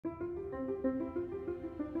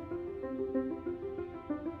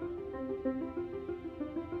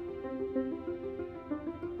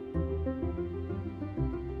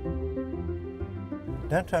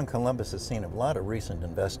Downtown Columbus has seen a lot of recent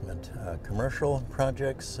investment, commercial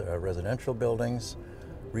projects, residential buildings,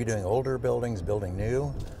 redoing older buildings, building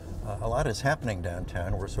new. A lot is happening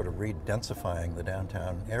downtown. We're sort of re-densifying the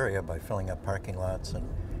downtown area by filling up parking lots and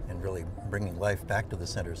really bringing life back to the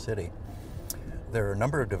center city. There are a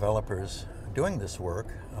number of developers doing this work.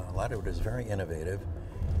 A lot of it is very innovative.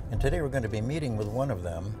 And today we're going to be meeting with one of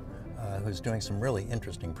them who's doing some really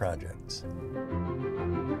interesting projects.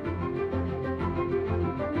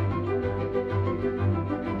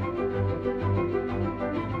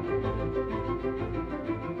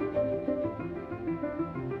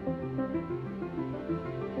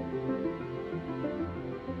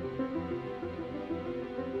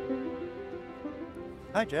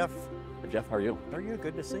 Hi, Jeff. Hey, Jeff, how are you? How are you?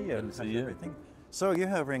 Good to see you. Good to see you. Everything? So you're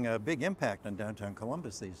having a big impact on downtown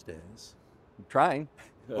Columbus these days. I'm trying.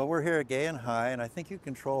 Well, we're here at Gay and High, and I think you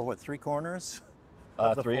control, what, 3 corners?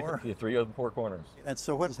 Three of the 4 corners. And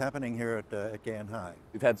so what's happening here at Gay and High?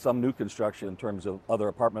 We've had some new construction in terms of other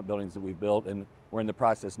apartment buildings that we've built, and we're in the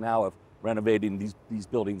process now of renovating these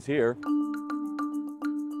buildings here.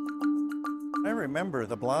 I remember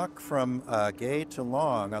the block from Gay to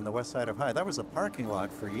Long on the west side of High. That was a parking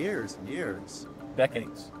lot for years and years.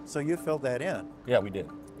 Decades. So you filled that in? Yeah, we did.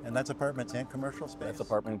 And that's apartments and commercial space? That's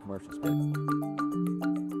apartment and commercial space.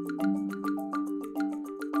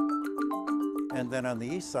 And then on the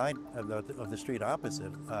east side of the street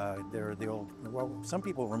opposite, there are the old, well, some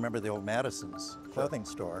people remember the old Madison's clothing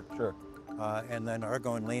store. Sure. And then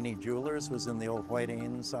Argo & Laney Jewelers was in the old White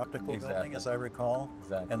Ains optical building, as I recall.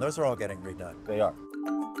 Exactly. And those are all getting redone. They are.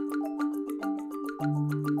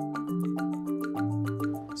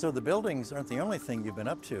 So the buildings aren't the only thing you've been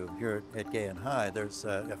up to here at Gay and High. There's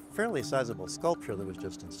a fairly sizable sculpture that was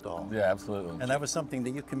just installed. Yeah, absolutely. And that was something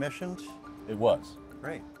that you commissioned? It was.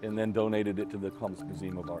 Great. And then donated it to the Columbus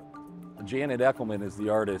Museum of Art. Janet Eckelman is the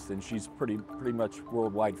artist, and she's pretty much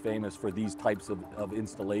worldwide famous for these types of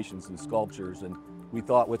installations and sculptures. And we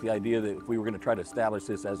thought, with the idea that if we were going to try to establish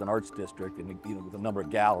this as an arts district, and with a number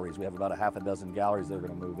of galleries, we have about a half a dozen galleries that are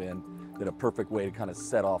going to move in, that a perfect way to kind of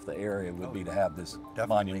set off the area would be to have this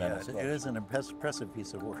monumental sculpture. It is an impressive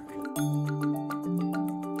piece of work.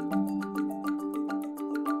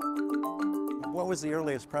 What was the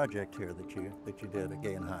earliest project here that you did at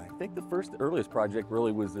Gay and High? I think the earliest project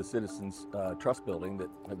really was the Citizens Trust building that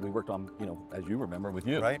we worked on, as you remember, with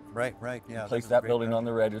you. Right, yeah. Placed that building on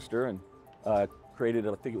the register and created,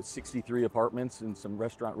 I think it was 63 apartments and some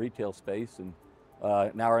restaurant retail space. And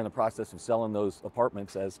now we're in the process of selling those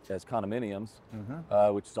apartments as condominiums,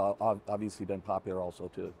 which has obviously been popular also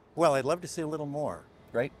too. Well, I'd love to see a little more.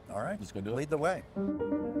 Great. All right. Let's go do it. Lead the way.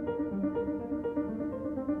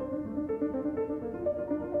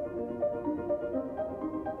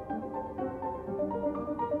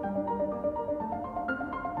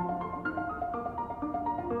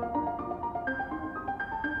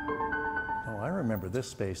 I remember this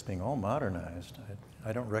space being all modernized.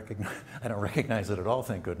 I don't recognize it at all,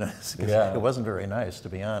 thank goodness. Yeah. It wasn't very nice, to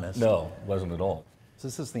be honest. No, it wasn't at all. So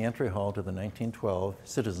this is the entry hall to the 1912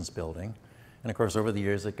 Citizens Building. And of course, over the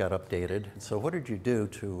years, it got updated. So what did you do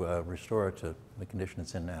to restore it to the condition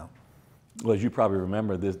it's in now? Well, as you probably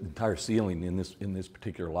remember, the entire ceiling in this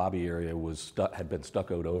particular lobby area had been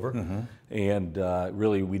stuccoed over, and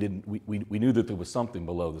really we knew that there was something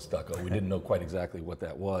below the stucco. We didn't know quite exactly what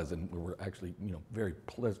that was, and we were actually very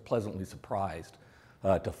pleasantly surprised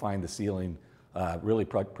to find the ceiling really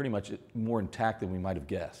pretty much more intact than we might have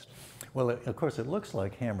guessed. Well, of course, it looks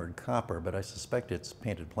like hammered copper, but I suspect it's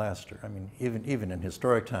painted plaster. I mean, even in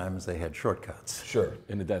historic times, they had shortcuts. Sure,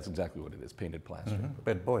 and that's exactly what it is, painted plaster.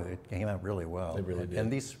 But boy, it came out really well. They really did.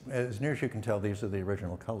 And these, as near as you can tell, these are the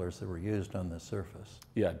original colors that were used on the surface.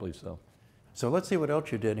 Yeah, I believe so. So let's see what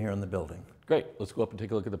else you did here in the building. Great, let's go up and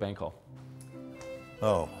take a look at the bank hall.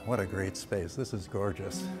 Oh, what a great space. This is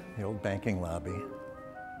gorgeous, the old banking lobby.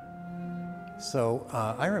 So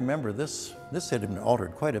I remember this had been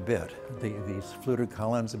altered quite a bit. These fluted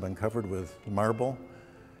columns had been covered with marble,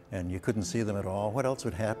 and you couldn't see them at all. What else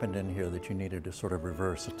had happened in here that you needed to sort of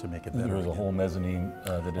reverse it to make it better? There was a whole mezzanine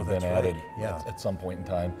that had been added at some point in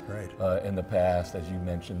time. Right. In the past, as you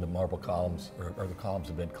mentioned, the marble columns, or the columns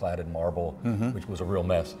have been clad in marble, which was a real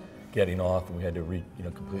mess getting off, and we had to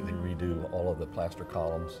completely redo all of the plaster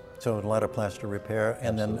columns. So a lot of plaster repair,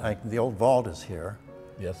 and then the old vault is here.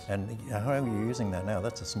 Yes. And how are you using that now?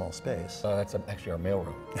 That's a small space. That's actually our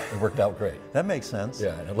mailroom. It worked out great. That makes sense.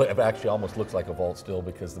 Yeah, and it actually almost looks like a vault still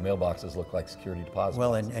because the mailboxes look like security deposit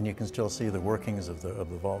Well, boxes. and you can still see the workings of the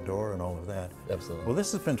vault door and all of that. Absolutely. Well,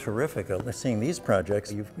 this has been terrific. Seeing these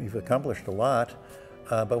projects, you've accomplished a lot.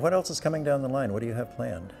 But what else is coming down the line? What do you have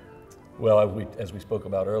planned? Well, as we spoke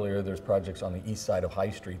about earlier, there's projects on the east side of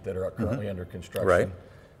High Street that are currently under construction. Right.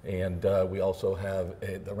 And we also have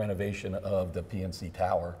the renovation of the PNC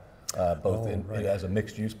Tower, both as a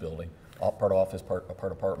mixed-use building, part office, part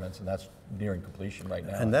apartments, and that's nearing completion right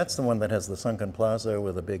now. And that's the one that has the sunken plaza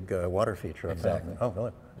with a big water feature. Exactly. Oh,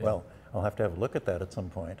 really? Yeah. Well, I'll have to have a look at that at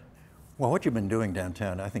some point. Well, what you've been doing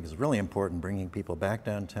downtown, I think, is really important, bringing people back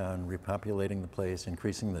downtown, repopulating the place,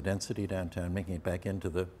 increasing the density downtown, making it back into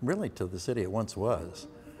to the city it once was.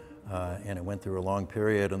 And it went through a long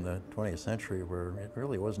period in the 20th century where it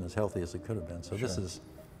really wasn't as healthy as it could have been. So this is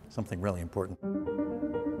something really important.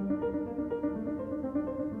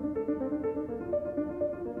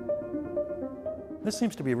 This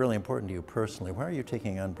seems to be really important to you personally. Why are you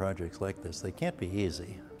taking on projects like this? They can't be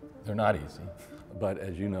easy. They're not easy, but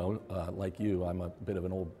as you know, like you, I'm a bit of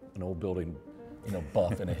an old building,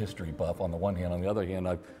 buff and a history buff on the one hand. On the other hand,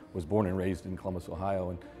 I was born and raised in Columbus,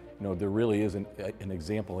 Ohio, and there really isn't an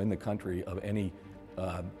example in the country of any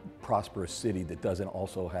prosperous city that doesn't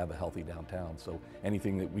also have a healthy downtown. So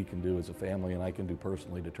anything that we can do as a family and I can do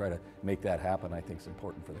personally to try to make that happen, I think is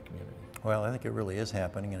important for the community. Well, I think it really is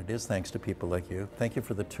happening, and it is thanks to people like you. Thank you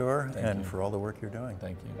for the tour and for all the work you're doing.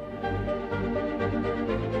 Thank you.